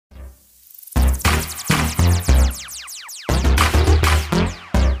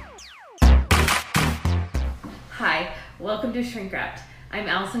Welcome to Shrink Wrapped. I'm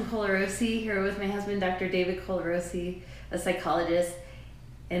Allison Colarosi, here with my husband, Dr. David Colarosi, a psychologist,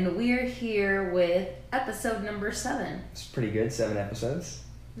 and we're here with episode number 7. It's pretty good, 7 episodes.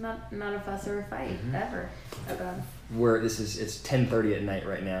 Not a fuss or a fight, ever. About It's 10:30 at night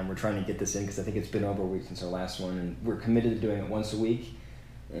right now, and we're trying to get this in because I think it's been over a week since our last one, and we're committed to doing it once a week,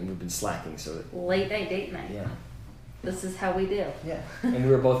 and we've been slacking, so... Late night, date night. Yeah. This is how we do. Yeah, and we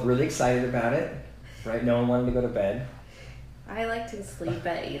were both really excited about it, right? No one wanted to go to bed. I like to sleep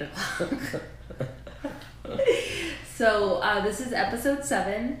at 8 o'clock. So this is episode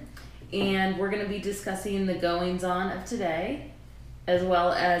 7, and we're going to be discussing the goings-on of today, as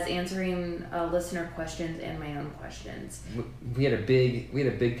well as answering listener questions and my own questions. We had a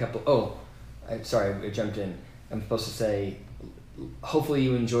big couple... Oh, sorry, I jumped in. I'm supposed to say, hopefully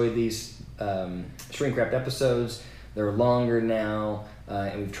you enjoyed these shrink-wrapped episodes. They're longer now,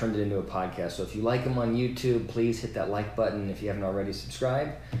 and we've turned it into a podcast. So if you like them on YouTube, please hit that like button if you haven't already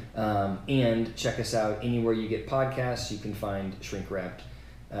subscribed. And check us out anywhere you get podcasts. You can find Shrink Wrapped.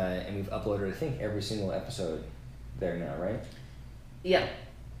 And we've uploaded, I think, every single episode there now, right? Yep.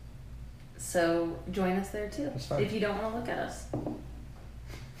 So join us there too, That's fine. if you don't want to look at us.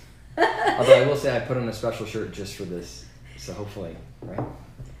 Although I will say I put on a special shirt just for this. So hopefully, right?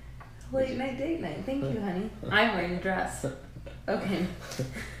 Late night, date night. Thank you, honey. I'm wearing a dress. Okay.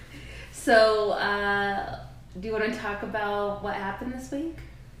 So, do you want to talk about what happened this week?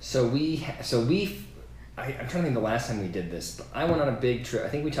 I'm trying to think the last time we did this. But I went on a big trip. I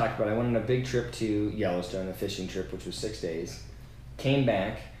think we talked about it. I went on a big trip to Yellowstone, a fishing trip, which was 6 days. Came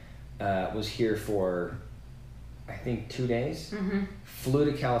back, was here for, I think, 2 days. Mm-hmm. Flew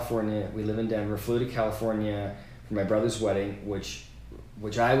to California. We live in Denver. Flew to California for my brother's wedding, which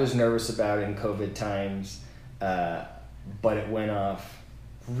I was nervous about in COVID times, but it went off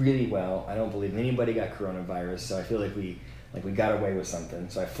really well. I don't believe anybody got coronavirus, so I feel like we got away with something.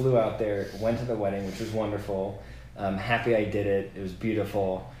 So I flew out there, went to the wedding, which was wonderful. Happy I did it. It was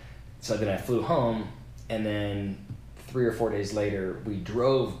beautiful. So then I flew home, and then 3 or 4 days later, we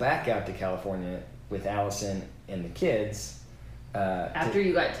drove back out to California with Allison and the kids. After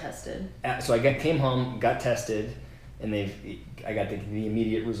you got tested. So I came home, got tested, and I got the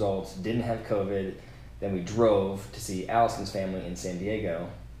immediate results, didn't have COVID. Then we drove to see Allison's family in San Diego,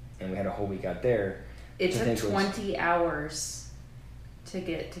 and we had a whole week out there. It took 20 hours to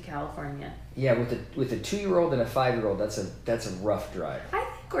get to California. Yeah, with a 2-year-old and a 5-year-old, that's a rough drive. I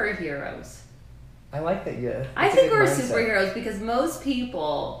think we're heroes. I like that, yeah. I think we're superheroes because most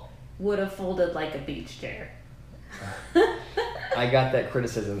people would have folded like a beach chair. I got that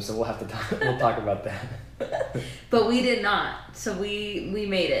criticism, so we'll talk about that. But we did not, so we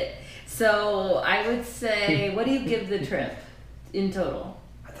made it. So I would say, what do you give the trip in total?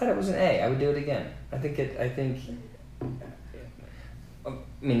 I thought it was an A. I would do it again. I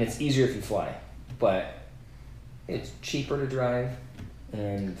mean, it's easier if you fly, but it's cheaper to drive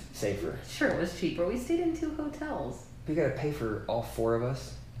and safer. Sure, it was cheaper. We stayed in 2 hotels. We got to pay for all 4 of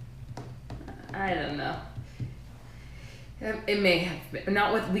us. I don't know. It may have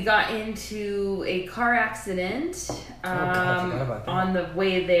been. We got into a car accident on the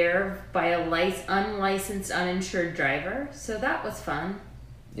way there by a unlicensed, uninsured driver. So that was fun.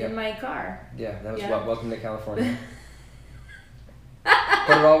 Yep. In my car. Yeah, that was welcome to California.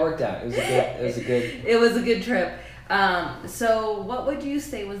 But it all worked out. It was a good trip. So what would you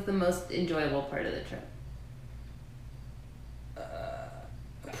say was the most enjoyable part of the trip?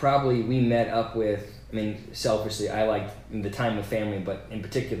 Probably we met up with, I mean, selfishly, I liked the time with family, but in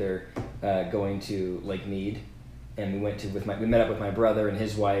particular, going to Lake Mead. And we met up with my brother and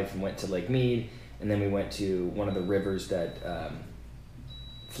his wife and went to Lake Mead. And then we went to one of the rivers that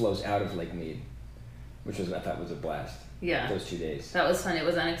flows out of Lake Mead, which I thought was a blast. Yeah. Those 2 days. That was fun. It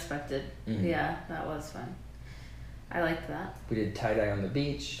was unexpected. Mm-hmm. Yeah, that was fun. I liked that. We did tie-dye on the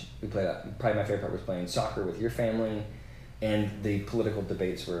beach. We played, probably my favorite part was playing soccer with your family. And the political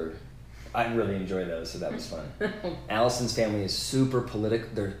debates I really enjoy those, so that was fun. Allison's family is super political.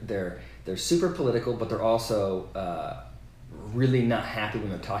 They're super political, but they're also really not happy when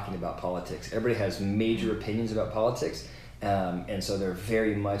they're talking about politics. Everybody has major opinions about politics, and so they're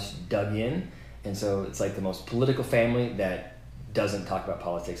very much dug in. And so it's like the most political family that doesn't talk about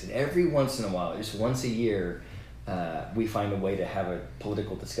politics. And every once in a while, just once a year, we find a way to have a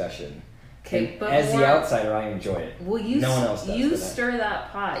political discussion. Okay, but as the outsider, I enjoy it. Well, no one else does. You stir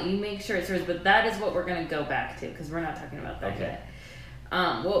that pot. You make sure it stirs. But that is what we're going to go back to because we're not talking about that yet.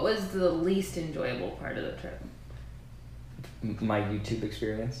 What was the least enjoyable part of the trip? My YouTube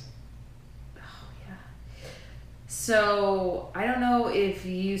experience. Oh yeah. So I don't know if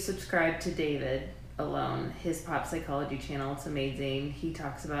you subscribe to David alone. His pop psychology channel, it's amazing. He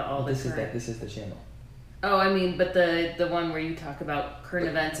talks about all This is the channel. Oh, I mean, but the one where you talk about current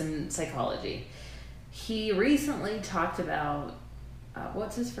events and psychology. He recently talked about,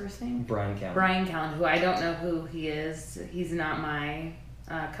 what's his first name? Bryan Callen. Bryan Callen, who I don't know who he is. He's not my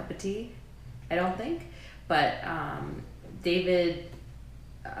cup of tea, I don't think. But David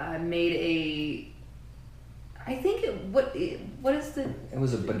made a, I think what is the? It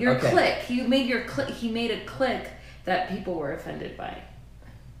was a your click. He made your click. He made a click that people were offended by.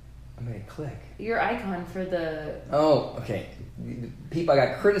 I made a click. Your icon for the. Oh, okay. People, I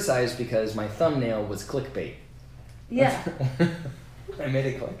got criticized because my thumbnail was clickbait. Yeah. I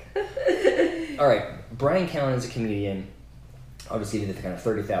made a click. All right. Bryan Callen is a comedian. I'll just give you the kind of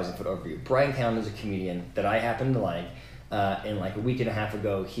 30,000 foot overview. Bryan Callen is a comedian that I happen to like. And like a week and a half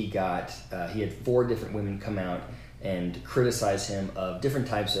ago, he had 4 different women come out and criticize him of different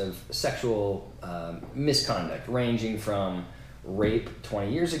types of sexual misconduct, ranging from rape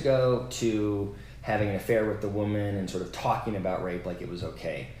 20 years ago to having an affair with the woman and sort of talking about rape like it was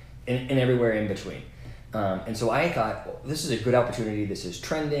okay, and everywhere in between. And so I thought, well, this is a good opportunity. This is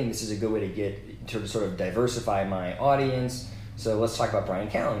trending. This is a good way to sort of diversify my audience. So let's talk about Bryan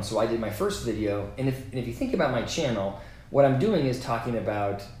Callen. So I did my first video, and if you think about my channel, what I'm doing is talking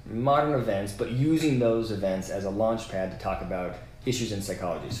about modern events, but using those events as a launch pad to talk about issues in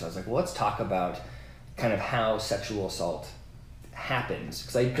psychology. So I was like, well, let's talk about kind of how sexual assault happens,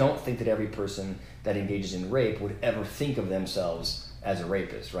 because I don't think that every person that engages in rape would ever think of themselves as a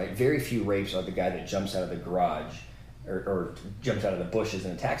rapist, right? Very few rapes are the guy that jumps out of the garage or jumps out of the bushes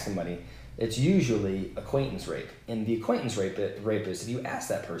and attacks somebody. It's usually acquaintance rape. And the acquaintance rapist, if you ask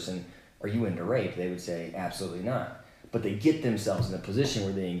that person, are you into rape? They would say, absolutely not. But they get themselves in a position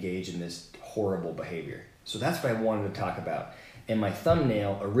where they engage in this horrible behavior. So that's what I wanted to talk about. And my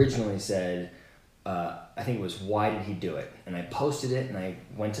thumbnail originally said, I think it was, why did he do it? And I posted it and I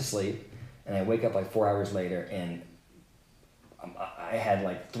went to sleep and I wake up like 4 hours later and I had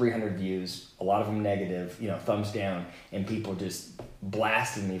like 300 views, a lot of them negative, thumbs down, and people just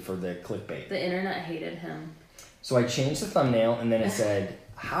blasted me for the clickbait. The internet hated him. So I changed the thumbnail and then it said,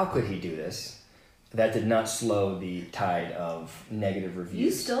 how could he do this? That did not slow the tide of negative reviews.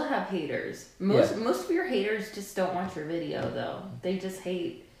 You still have haters. Most of your haters just don't watch your video though. They just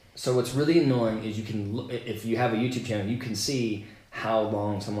hate. So what's really annoying is you can look, if you have a YouTube channel, you can see how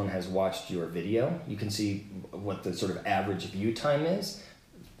long someone has watched your video. You can see what the sort of average view time is.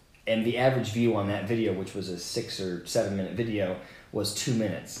 And the average view on that video, which was a 6 or 7 minute video, was 2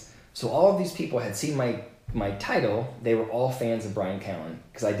 minutes. So all of these people had seen my title. They were all fans of Bryan Callen,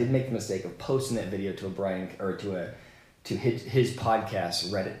 because I did make the mistake of posting that video to his podcast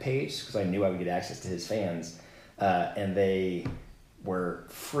Reddit page, because I knew I would get access to his fans, and they were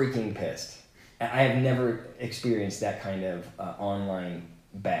freaking pissed. I have never experienced that kind of online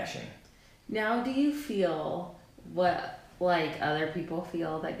bashing. Now, do you feel what like other people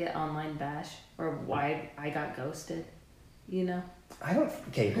feel that get online bashed, or why I got ghosted?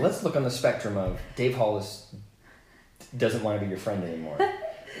 Okay, let's look on the spectrum of Dave Hollis doesn't want to be your friend anymore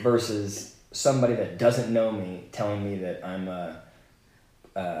versus somebody that doesn't know me telling me that I'm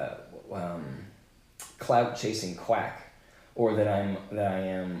a clout chasing quack, or that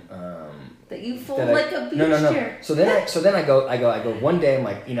that you fold like a beach chair. So then I go one day, I'm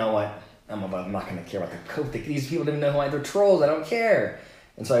like, you know what? I'm not going to care about the code. These people don't even know who they're trolls. I don't care.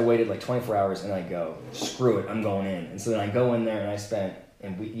 And so I waited like 24 hours and I go, screw it, I'm going in. And so then I go in there and I spent,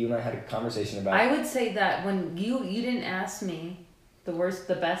 and you and I had a conversation about. I would say that when you didn't ask me the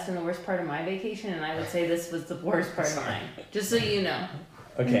best and the worst part of my vacation, and I would say this was the worst part of mine, just so you know.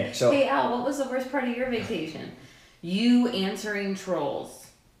 Okay, so. Hey Al, what was the worst part of your vacation? You answering trolls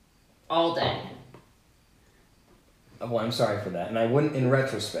all day. Well, I'm sorry for that. And I wouldn't, in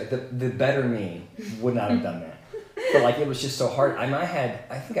retrospect, the better me would not have done that. But like, it was just so hard. I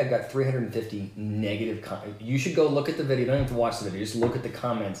think I've got 350 negative comments. You should go look at the video. You don't have to watch the video. Just look at the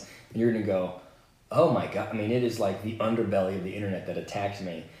comments and you're going to go, oh my God. I mean, it is like the underbelly of the internet that attacked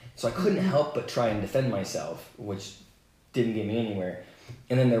me. So I couldn't help but try and defend myself, which didn't get me anywhere.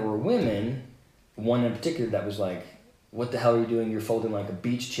 And then there were women, one in particular that was like, what the hell are you doing? You're folding like a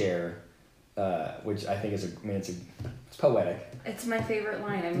beach chair, which I think it's poetic. It's my favorite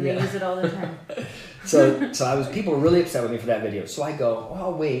line. I'm going to use it all the time. So people were really upset with me for that video. So I go, well,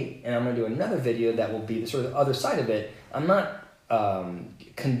 I'll wait, and I'm going to do another video that will be the sort of other side of it. I'm not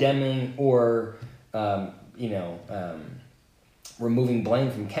condemning or, removing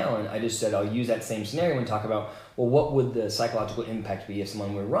blame from Callen. I just said I'll use that same scenario and talk about, well, what would the psychological impact be if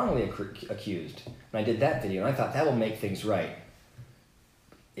someone were wrongly accused? And I did that video, and I thought that will make things right.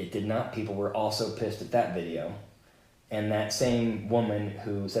 It did not. People were also pissed at that video. And that same woman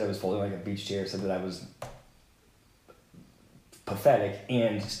who said I was folding like a beach chair said that I was pathetic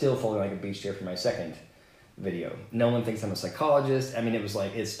and still folding like a beach chair for my second video. No one thinks I'm a psychologist. I mean, it was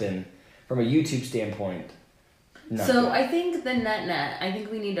like, it's been, from a YouTube standpoint, not so good. I think I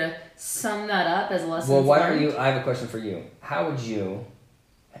think we need to sum that up as lessons Well, why learned. don't you, I have a question for you. How would you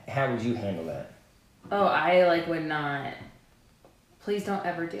handle that? Oh, I would not. Please don't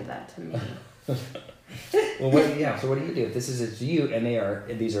ever do that to me. Well, so what do you do? If this is you, and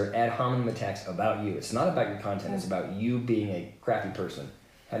these are ad hominem attacks about you. It's not about your content. It's about you being a crappy person.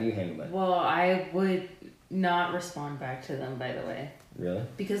 How do you handle that? Well, I would not respond back to them, by the way. Really?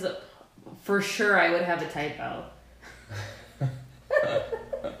 Because for sure I would have a typo.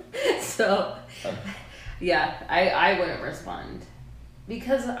 So, yeah, I wouldn't respond.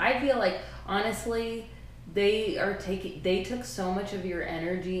 Because I feel like, honestly, they took so much of your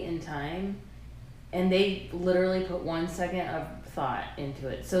energy and time, and they literally put 1 second of thought into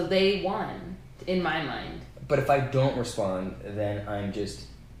it. So they won, in my mind. But if I don't respond, then I'm just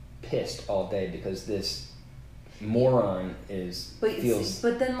pissed all day because this moron feels...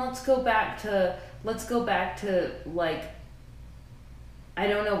 But then let's go back to I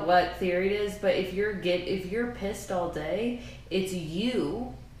don't know what theory it is, but if you're pissed all day, it's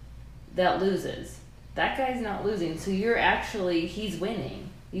you that loses. That guy's not losing, so he's winning.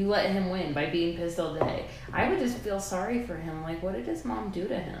 You let him win by being pissed all day. I would just feel sorry for him. Like, what did his mom do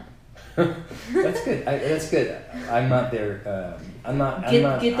to him? That's good. That's good. I'm not there.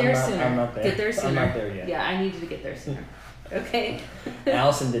 Get there sooner. I'm not there. Get there sooner. I'm not there yet. Yeah, I need you to get there sooner. Okay.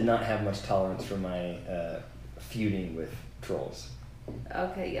 Allison did not have much tolerance for my feuding with trolls.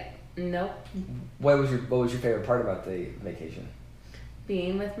 Okay. Yeah. Nope. What was your favorite part about the vacation?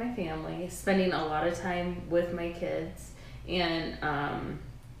 Being with my family, spending a lot of time with my kids, and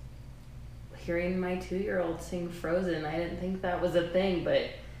hearing my 2-year-old sing Frozen. I didn't think that was a thing, but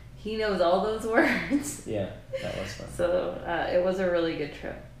he knows all those words. Yeah, that was fun. So it was a really good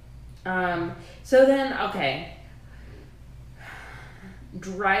trip. So then, okay.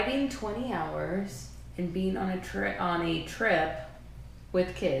 Driving 20 hours and being on a trip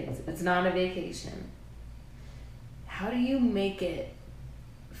with kids. It's not a vacation. How do you make it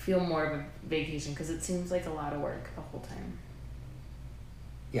feel more of a vacation? Because it seems like a lot of work the whole time.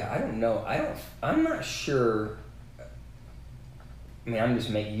 Yeah, I don't know. I'm not sure. I mean, I'm just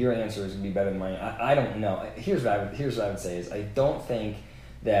making your answer is gonna be better than mine. I don't know. Here's what I would say is I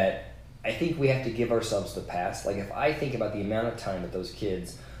think we have to give ourselves the pass. Like, if I think about the amount of time that those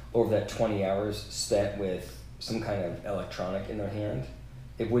kids over that 20 hours spent with some kind of electronic in their hand,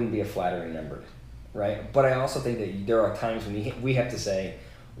 it wouldn't be a flattering number, right? But I also think that there are times when we have to say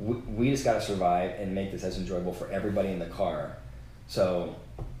we just got to survive and make this as enjoyable for everybody in the car. So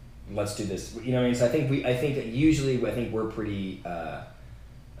let's do this. You know what I mean? So I think that usually we're pretty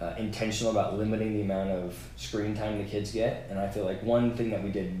intentional about limiting the amount of screen time the kids get. And I feel like one thing that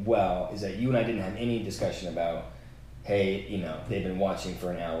we did well is that you and I didn't have any discussion about, hey, they've been watching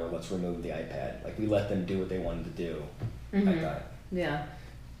for an hour, let's remove the iPad. Like, we let them do what they wanted to do. Mm-hmm. I thought. Yeah.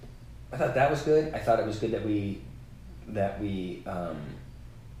 I thought that was good. I thought it was good that we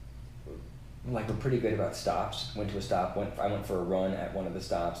we're pretty good about stops. Went to a stop. I went for a run at one of the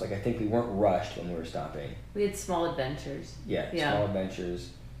stops. Like, I think we weren't rushed when we were stopping. We had small adventures. Yeah. Small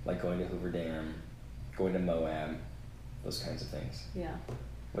adventures, like going to Hoover Dam, going to Moab, those kinds of things. Yeah.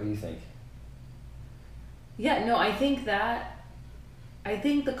 What do you think? Yeah, no, I think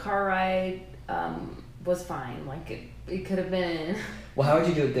the car ride was fine. Like, it could have been... Well, how would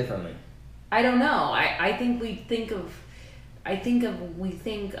you do it differently? I don't know. I think we think of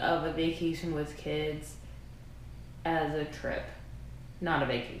a vacation with kids as a trip, not a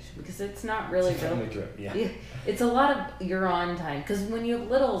vacation, because it's not really it's a family trip. Yeah. It's a lot of your on time, because when you have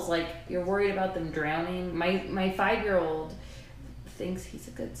littles, like, you're worried about them drowning. My 5-year-old thinks he's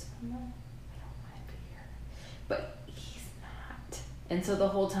a good swimmer. I don't want to be here, but he's not. And so the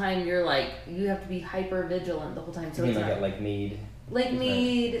whole time you're like, you have to be hyper vigilant the whole time. So you it's mean like not, at Lake Mead? Lake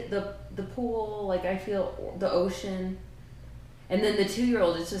Mead, the pool, like, I feel the ocean. And then the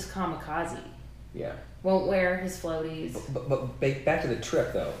 2-year-old is just kamikaze. Yeah. Won't wear his floaties. But back to the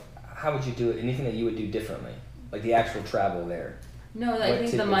trip, though. How would you do it? Anything that you would do differently? Like the actual travel there? No, I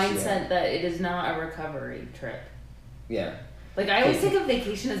think the mindset that it is not a recovery trip. Yeah. Like, I always think of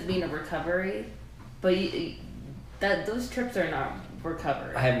vacation as being a recovery, but those trips are not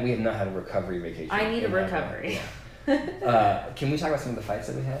recovery. We have not had a recovery vacation. I need a recovery. Yeah. Can we talk about some of the fights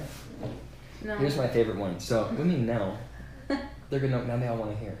that we had? No. Here's my favorite one. So, what do you mean no? Now they all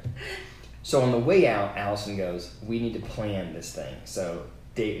want to hear. So on the way out, Allison goes, we need to plan this thing. So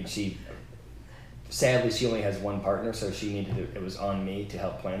sadly, she only has one partner, so it was on me to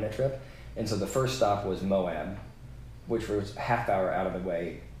help plan the trip. And so the first stop was Moab, which was half hour out of the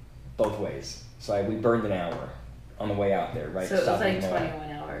way, both ways. So we burned an hour on the way out there, right? So it was like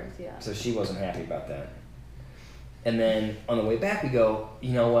 21 hours, yeah. So she wasn't happy about that. And then on the way back, we go,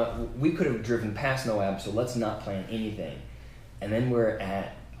 you know what? We could have driven past Moab, so let's not plan anything. And then we're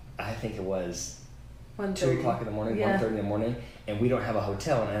at, I think it was 2 o'clock in the morning, 1:30 in the morning, and we don't have a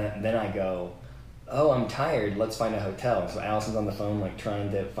hotel. And then I go, oh, I'm tired, let's find a hotel. So Allison's on the phone, like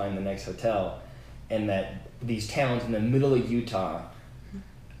trying to find the next hotel. And that these towns in the middle of Utah,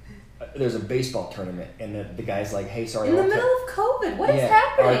 there's a baseball tournament, and the guy's like, hey, sorry. In the middle of COVID, what is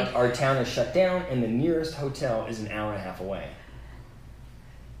happening? Our town is shut down, and the nearest hotel is an hour and a half away.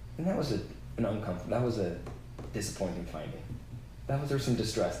 And that was that was a disappointing finding. There was some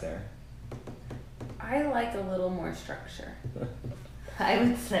distress there. I like a little more structure, I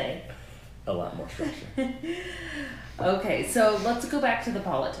would say. A lot more structure. Okay, so let's go back to the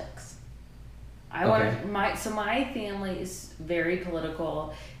politics. My family is very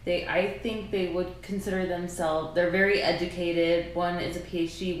political. I think they would consider themselves, they're very educated. One is a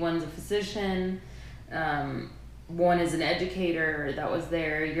PhD, one's a physician, one is an educator that was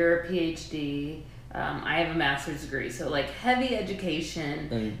there. You're a PhD. I have a master's degree, so like heavy education.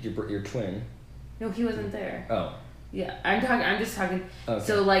 And your twin? No, he wasn't there. Oh. Yeah, I'm just talking. Okay.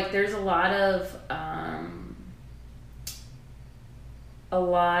 So like, there's a lot of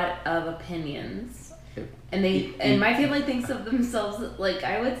opinions, and my family thinks of themselves like,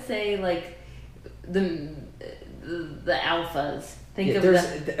 I would say, like the alphas.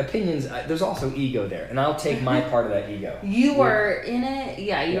 The opinions. There's also ego there, and I'll take my part of that ego. You are in it.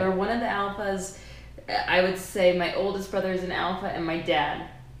 Yeah, you are one of the alphas. I would say my oldest brother is an alpha, and my dad,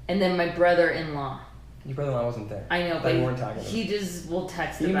 and then my brother-in-law. Your brother-in-law wasn't there. I know, but we weren't talking about he just will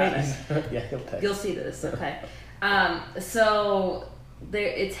text about it. Yeah, he'll text. You'll see this, okay? So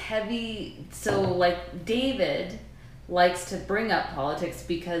it's heavy. So like, David likes to bring up politics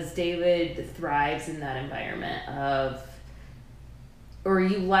because David thrives in that environment of, or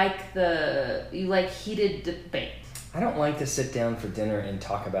you like heated debate. I don't like to sit down for dinner and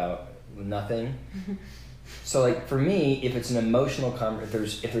talk about nothing. So like, for me, if it's an emotional if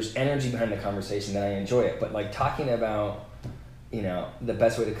there's energy behind the conversation, then I enjoy it. But like, talking about, the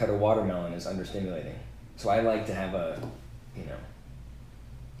best way to cut a watermelon is understimulating. So I like to have a,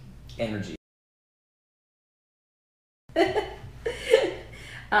 energy.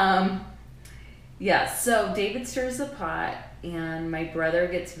 Yeah, so David stirs the pot, and my brother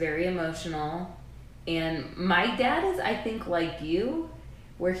gets very emotional, and my dad is, I think, like you,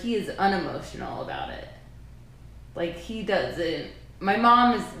 where he is unemotional about it. Like, he doesn't. My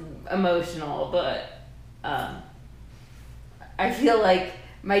mom is emotional, but I feel like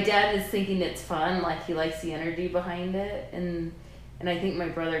my dad is thinking it's fun, like he likes the energy behind it, and I think my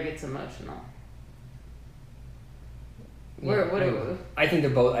brother gets emotional. Yeah, I think they're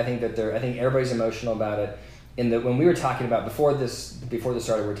both. I think everybody's emotional about it. When we were talking about before this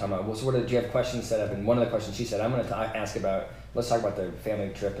started, we were talking about, well, so do you have questions set up? And one of the questions she said, I'm going to ask about. Let's talk about the family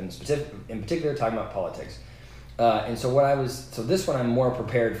trip, and in particular, talking about politics. And so this one I'm more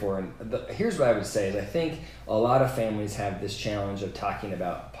prepared for. And here's what I would say is, I think a lot of families have this challenge of talking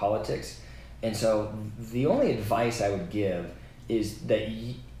about politics. And so the only advice I would give is that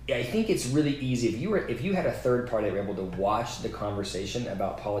I think it's really easy if you had a third party that were able to watch the conversation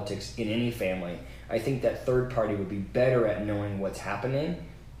about politics in any family. I think that third party would be better at knowing what's happening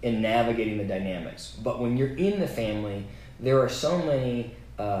and navigating the dynamics. But when you're in the family, there are so many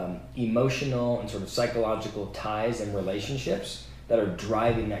emotional and sort of psychological ties and relationships that are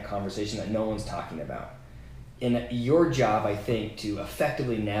driving that conversation that no one's talking about. And your job, I think, to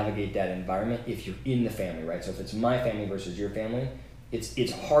effectively navigate that environment if you're in the family, right? So if it's my family versus your family,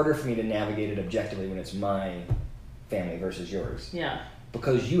 it's harder for me to navigate it objectively when it's my family versus yours. Yeah.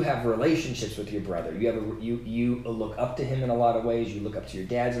 Because you have relationships with your brother. You look up to him in a lot of ways. You look up to your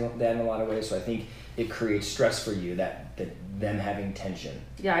dad in a lot of ways. So I think it creates stress for you that them having tension.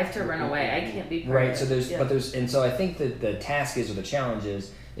 Yeah, I have to run away. I can't be part right. of So and so I think that the task is, or the challenge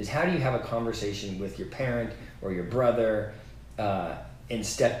is how do you have a conversation with your parent or your brother and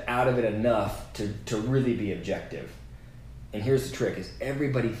step out of it enough to really be objective. And here's the trick, is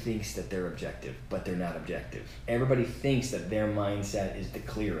everybody thinks that they're objective, but they're not objective. Everybody thinks that their mindset is the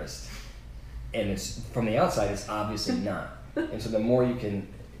clearest. And it's from the outside, it's obviously not. And so the more you can,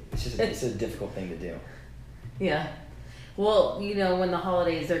 it's a difficult thing to do. Yeah. Well, when the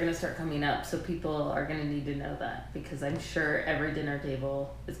holidays, they're going to start coming up, so people are going to need to know that, because I'm sure every dinner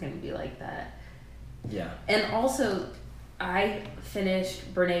table is going to be like that. Yeah. And also, I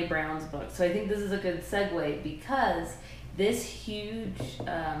finished Brene Brown's book, so I think this is a good segue because this huge,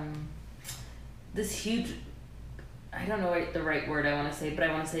 I don't know what the right word I want to say, but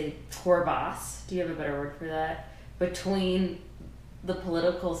I want to say crevasse. Do you have a better word for that? Between the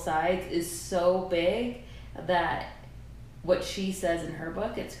political sides is so big that what she says in her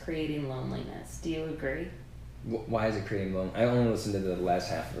book, it's creating loneliness. Do you agree? Why is it creating loneliness? I only listened to the last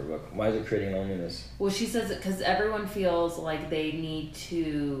half of her book. Why is it creating loneliness? Well, she says it because everyone feels like they need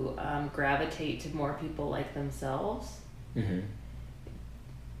to gravitate to more people like themselves. Mm-hmm.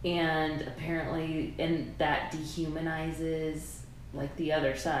 And apparently, and that dehumanizes like the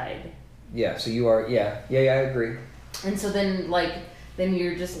other side. Yeah, so you are, I agree. And so then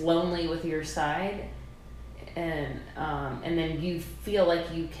you're just lonely with your side, and then you feel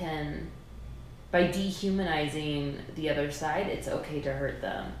like you can, by dehumanizing the other side, it's okay to hurt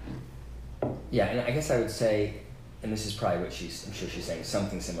them. Yeah, and I guess I would say, and this is probably what I'm sure she's saying,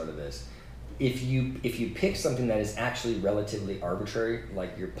 something similar to this. If you pick something that is actually relatively arbitrary,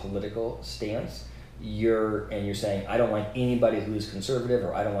 like your political stance, you're saying, I don't like anybody who is conservative,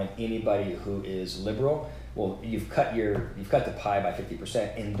 or I don't like anybody who is liberal. Well, you've cut the pie by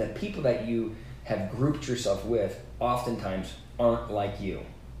 50%, and the people that you have grouped yourself with oftentimes aren't like you,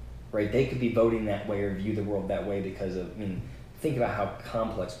 right? They could be voting that way or view the world that way because of, think about how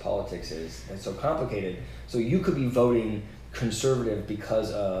complex politics is. It's so complicated. So you could be voting conservative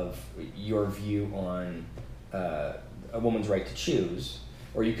because of your view on a woman's right to choose,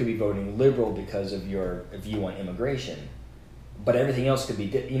 or you could be voting liberal because of your view on immigration. But everything else could be,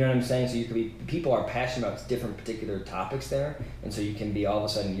 you know what I'm saying? So you could be, people are passionate about different particular topics there, and so you can be, all of a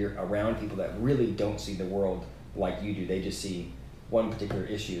sudden, you're around people that really don't see the world like you do. They just see one particular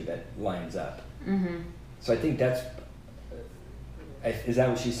issue that lines up. Mm-hmm. So I think is that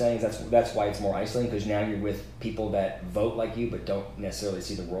what she's saying? That's why it's more isolating, because now you're with people that vote like you but don't necessarily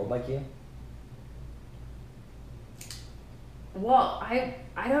see the world like you? Well,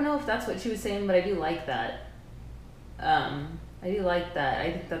 I don't know if that's what she was saying, but I do like that. I do like that.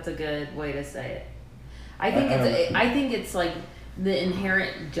 I think that's a good way to say it. I think it's like the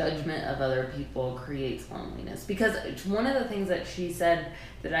inherent judgment of other people creates loneliness, because one of the things that she said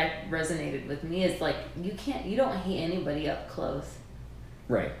that resonated with me is like, you don't hate anybody up close.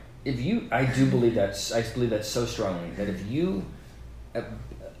 Right. I believe that so strongly that if you,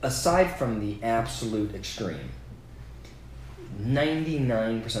 aside from the absolute extreme,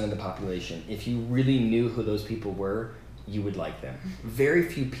 99% of the population, if you really knew who those people were, you would like them. Very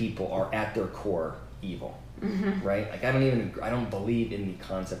few people are at their core evil, mm-hmm. right? Like I don't believe in the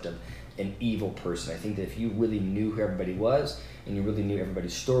concept of an evil person. I think that if you really knew who everybody was, and you really knew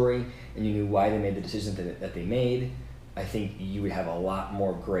everybody's story, and you knew why they made the decisions that they made, I think you would have a lot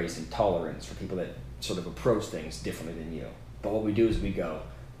more grace and tolerance for people that sort of approach things differently than you. But what we do is we go,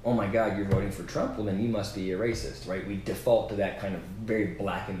 oh my God, you're voting for Trump? Well, then you must be a racist, right? We default to that kind of very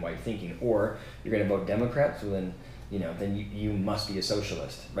black and white thinking. Or you're going to vote Democrats, well then, you must be a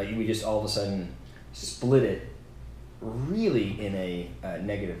socialist, right? We just all of a sudden split it really in a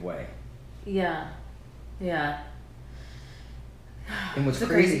negative way. Yeah. And what's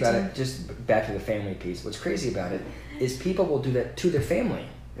crazy about it, just back to the family piece, what's crazy about it is people will do that to their family.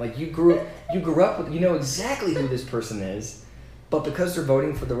 Like you grew up with, you know exactly who this person is, but because they're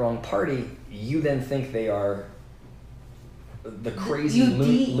voting for the wrong party, you then think they are the crazy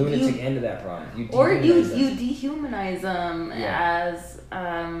lunatic end of that problem. You dehumanize them as,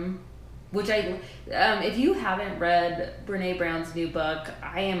 which if you haven't read Brene Brown's new book,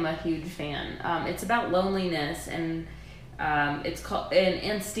 I am a huge fan. It's about loneliness and it's called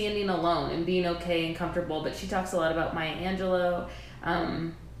and standing alone and being okay and comfortable. But she talks a lot about Maya Angelou,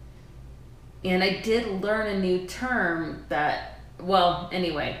 and I did learn a new term that. Well,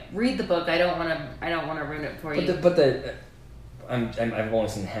 anyway, read the book. I don't want to ruin it for you. I've only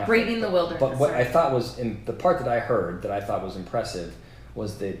seen half. Braving the Wilderness. But what I thought was, in the part that I heard that I thought was impressive,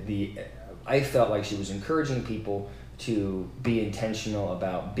 was that I felt like she was encouraging people to be intentional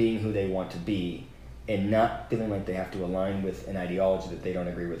about being who they want to be, and not feeling like they have to align with an ideology that they don't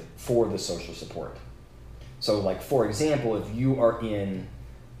agree with for the social support. So, like for example, if you are in,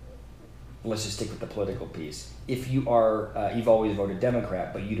 let's just stick with the political piece. If you are, you've always voted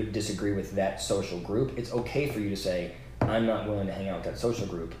Democrat, but you disagree with that social group, it's okay for you to say, I'm not willing to hang out with that social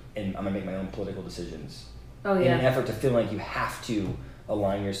group, and I'm gonna make my own political decisions. Oh yeah. In an effort to feel like you have to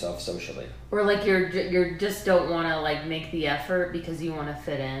align yourself socially. Or like you're just don't want to like make the effort because you want to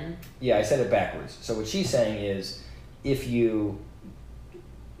fit in. Yeah, I said it backwards. So what she's saying is, if you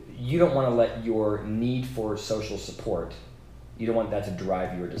don't want to let your need for social support, You don't want that to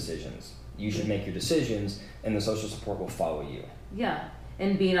drive your decisions. You should make your decisions, and the social support will follow you. Yeah,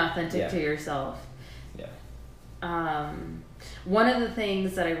 and being authentic to yourself. Yeah. One of the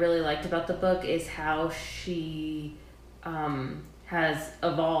things that I really liked about the book is how she has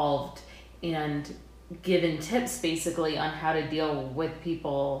evolved and given tips basically on how to deal with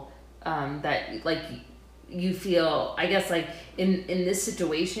people that like you feel, I guess, like in this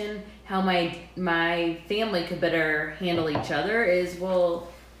situation, how my family could better handle each other is, well,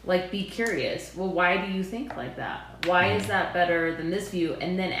 like, be curious. Well, why do you think like that? Why is that better than this view?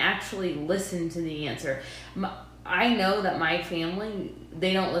 And then actually listen to the answer. I know that my family,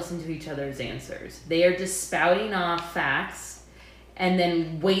 they don't listen to each other's answers. They are just spouting off facts and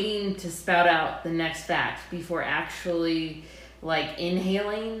then waiting to spout out the next fact before actually, like,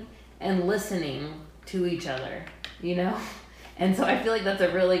 inhaling and listening to each other, you know? And so I feel like that's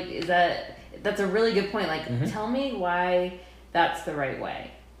a really good point. Like, tell me why that's the right way.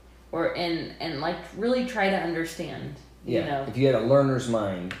 Or, and like, really try to understand, you know? If you had a learner's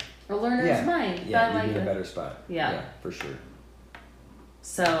mind. A learner's mind. Yeah, you'd be in a better spot. Yeah, for sure.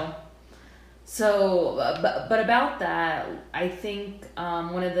 So, but about that, I think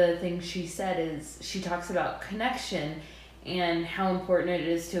one of the things she said is she talks about connection and how important it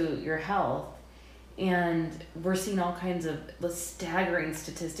is to your health. And we're seeing all kinds of staggering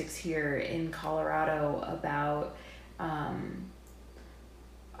statistics here in Colorado about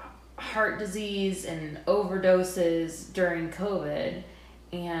heart disease and overdoses during COVID.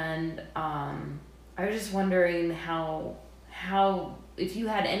 And I was just wondering how if you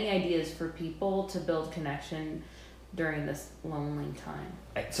had any ideas for people to build connection during this lonely time.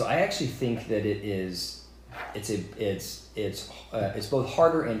 So I actually think that it's both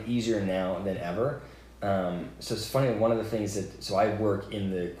harder and easier now than ever. So it's funny, one of the things so I work in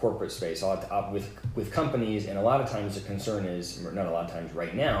the corporate space with companies, and a lot of times the concern is, not a lot of times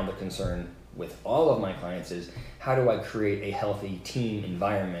right now, the concern with all of my clients is, how do I create a healthy team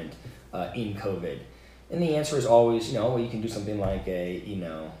environment in COVID? And the answer is always, you can do something like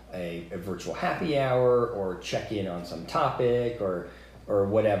a virtual happy hour, or check in on some topic, or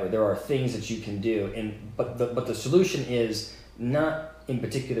whatever. There are things that you can do, but the solution is not in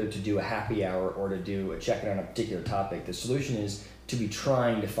particular to do a happy hour or to do a check-in on a particular topic. The solution is to be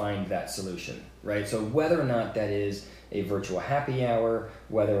trying to find that solution, right? So whether or not that is a virtual happy hour,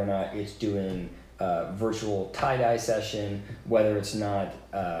 whether or not it's doing a virtual tie-dye session, whether or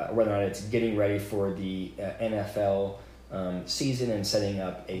not it's getting ready for the NFL season and setting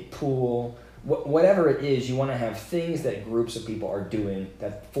up a pool, whatever it is, you want to have things that groups of people are doing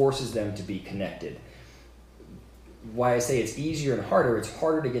that forces them to be connected. Why I say it's easier and harder, it's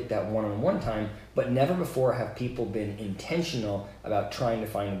harder to get that one-on-one time, but never before have people been intentional about trying to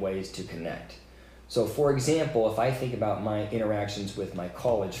find ways to connect. So for example, if I think about my interactions with my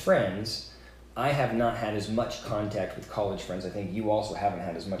college friends, I have not had as much contact with college friends. I think you also haven't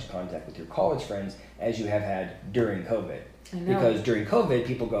had as much contact with your college friends as you have had during COVID. I know. Because during COVID,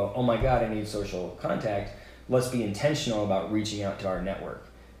 people go, oh my God, I need social contact. Let's be intentional about reaching out to our network.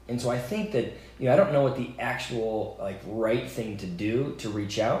 And so I think that, I don't know what the actual right thing to do to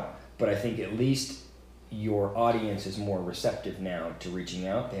reach out, but I think at least your audience is more receptive now to reaching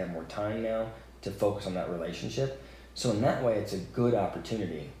out. They have more time now to focus on that relationship. So in that way, it's a good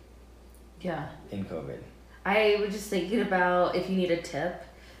opportunity. Yeah. In COVID. I was just thinking about, if you need a tip,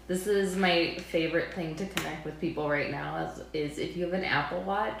 this is my favorite thing to connect with people right now is if you have an Apple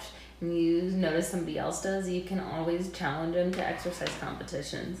Watch and you notice somebody else does, you can always challenge them to exercise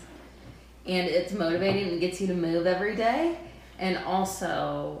competitions. And it's motivating and gets you to move every day. And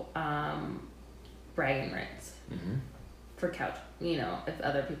also bragging rights for couch, if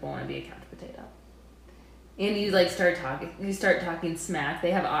other people want to be a couch potato. And you start talking smack.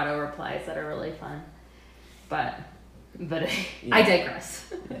 They have auto replies that are really fun. But I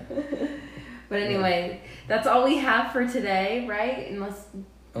digress. Yeah. But anyway, that's all we have for today, right? Unless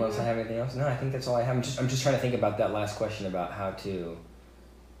I have anything else? No, I think that's all I have. I'm just trying to think about that last question about how to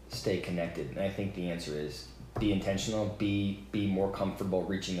stay connected. And I think the answer is be intentional, be more comfortable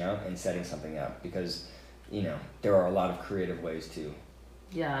reaching out and setting something up, because, there are a lot of creative ways to.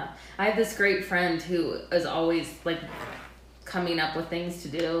 Yeah. I have this great friend who is always coming up with things to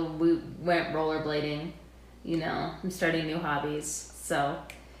do. We went rollerblading, I'm starting new hobbies. So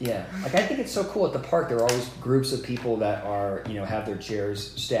yeah, I think it's so cool at the park. There are always groups of people that are, have their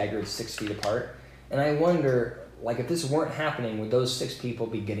chairs staggered 6 feet apart. And I wonder, if this weren't happening, would those 6 people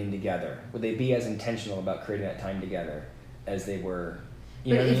be getting together? Would they be as intentional about creating that time together as they were?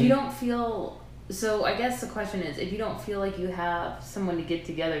 But if you don't feel, so I guess the question is, if you don't feel like you have someone to get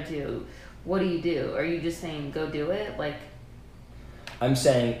together to, what do you do? Are you just saying, go do it? I'm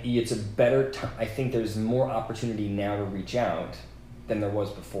saying it's a better time. I think there's more opportunity now to reach out than there was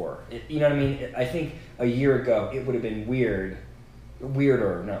before. You know what I mean? I think a year ago it would have been weirder,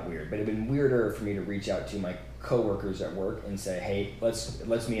 not weird, but it'd been weirder for me to reach out to my coworkers at work and say, hey,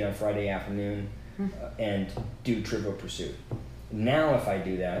 let's meet on Friday afternoon and do Trivial Pursuit. Now if I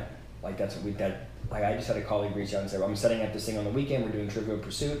do that, like that's what I just had a colleague reach out and say, well, I'm setting up this thing on the weekend, we're doing Trivial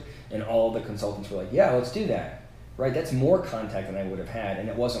Pursuit, and all the consultants were like, yeah, let's do that. Right? That's more contact than I would have had, and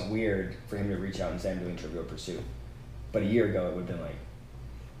it wasn't weird for him to reach out and say I'm doing Trivial Pursuit. But a year ago it would have been like,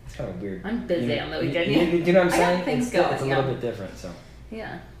 it's kind of weird. I'm busy on the weekend. You know what I'm saying? I got things going. It's a little bit different, so.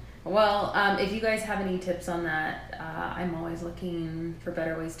 Yeah. Well, if you guys have any tips on that, I'm always looking for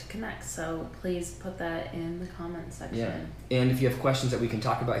better ways to connect. So please put that in the comments section. Yeah. And if you have questions that we can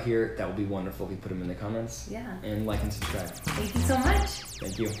talk about here, that would be wonderful if you put them in the comments. Yeah. And like and subscribe. Thank you so much.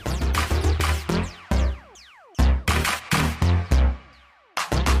 Thank you.